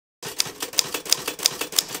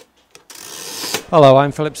Hello,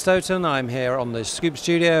 I'm Philip Stoten. I'm here on the Scoop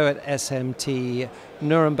Studio at SMT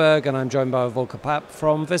Nuremberg, and I'm joined by Volker Pape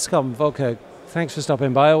from Viscom. Volker, thanks for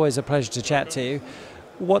stopping by. Always a pleasure to chat to you.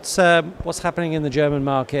 What's happening in the German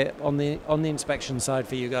market on the inspection side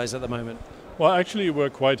for you guys at the moment? Well, actually, we're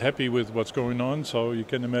quite happy with what's going on. So you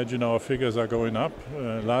can imagine our figures are going up.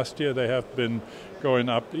 Last year they have been going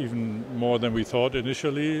up even more than we thought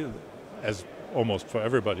initially, as almost for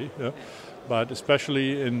everybody. Yeah? But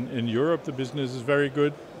especially in Europe, the business is very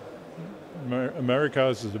good. America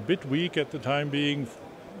is a bit weak at the time being,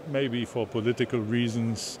 maybe for political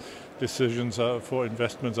reasons. Decisions for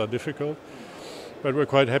investments are difficult. But we're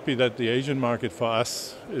quite happy that the Asian market for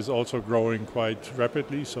us is also growing quite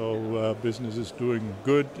rapidly. So business is doing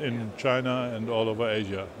good in China and all over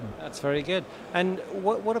Asia. That's very good. And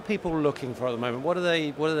what are people looking for at the moment? What are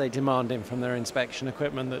they demanding from their inspection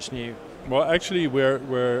equipment that's new? Well, actually,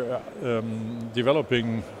 we're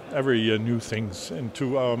developing every year new things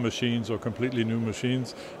into our machines or completely new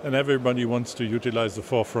machines, and everybody wants to utilize the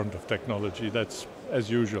forefront of technology. That's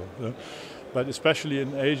as usual. But especially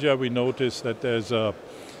in Asia, we notice that there's an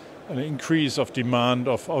increase of demand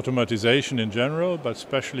of automatization in general, but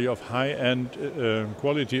especially of high-end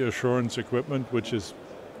quality assurance equipment, which is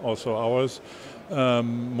also ours,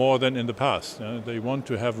 more than in the past. They want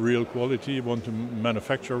to have real quality, want to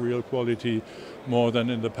manufacture real quality more than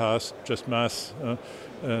in the past, just mass,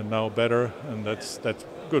 now better, and that's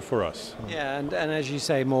good for us. Yeah, and as you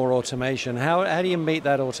say, more automation. How do you meet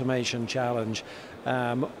that automation challenge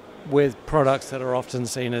with products that are often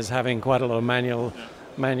seen as having quite a lot of manual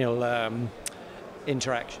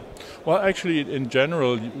interaction? Well, actually, in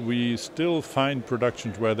general, we still find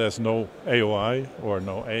productions where there's no AOI or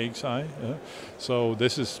no AXI. So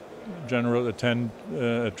this is general a trend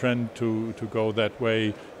to go that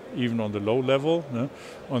way, even on the low level.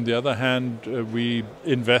 On the other hand, we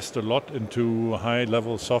invest a lot into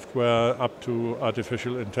high-level software up to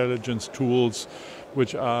artificial intelligence tools,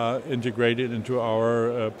 which are integrated into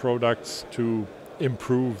our products to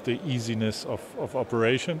improve the easiness of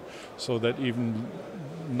operation, so that even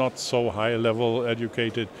not so high-level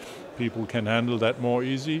educated people can handle that more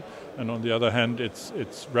easy. And on the other hand,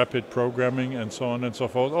 it's rapid programming and so on and so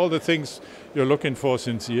forth. All the things you're looking for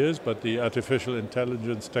since years, but the artificial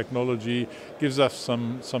intelligence technology gives us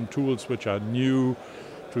some tools which are new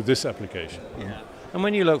to this application. Yeah. And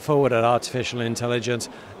when you look forward at artificial intelligence,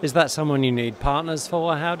 is that someone you need partners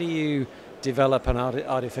for? How do you develop an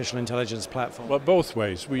artificial intelligence platform? Well, both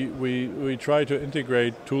ways. We try to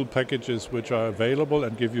integrate tool packages which are available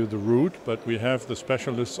and give you the root, but we have the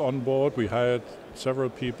specialists on board. We hired several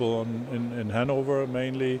people in Hanover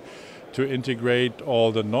mainly to integrate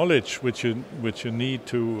all the knowledge which you need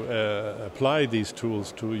to apply these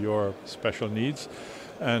tools to your special needs.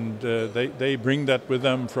 And they bring that with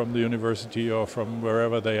them from the university or from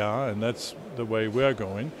wherever they are, and that's the way we're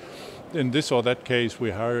going. In this or that case,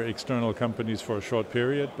 we hire external companies for a short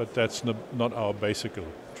period, but that's not our basic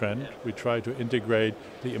trend. We try to integrate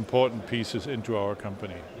the important pieces into our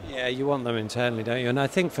company. Yeah, you want them internally, don't you? And I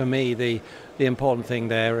think for me, the important thing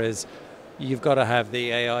there is you've got to have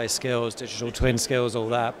the AI skills, digital twin skills, all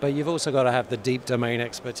that, but you've also got to have the deep domain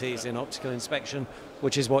expertise in optical inspection,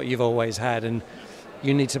 which is what you've always had, and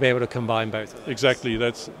you need to be able to combine both of those. Exactly,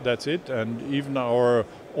 that's it. And even our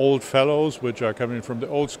old fellows, which are coming from the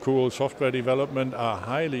old school software development, are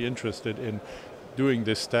highly interested in doing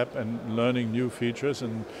this step and learning new features,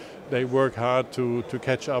 and they work hard to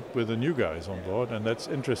catch up with the new guys on board, and that's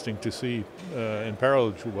interesting to see in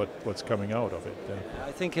parallel to what's coming out of it.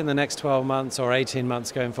 I think in the next 12 months or 18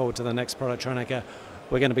 months going forward to the next Productronica,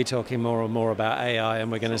 we're going to be talking more and more about AI,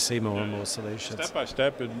 and we're going to see more and more solutions. Step by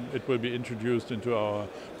step, it will be introduced into our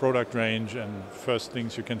product range, and first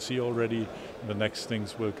things you can see already, the next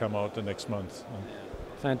things will come out the next month.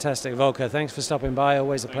 Fantastic. Volker, thanks for stopping by.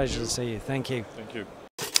 Always a pleasure to see you. Thank you. Thank you.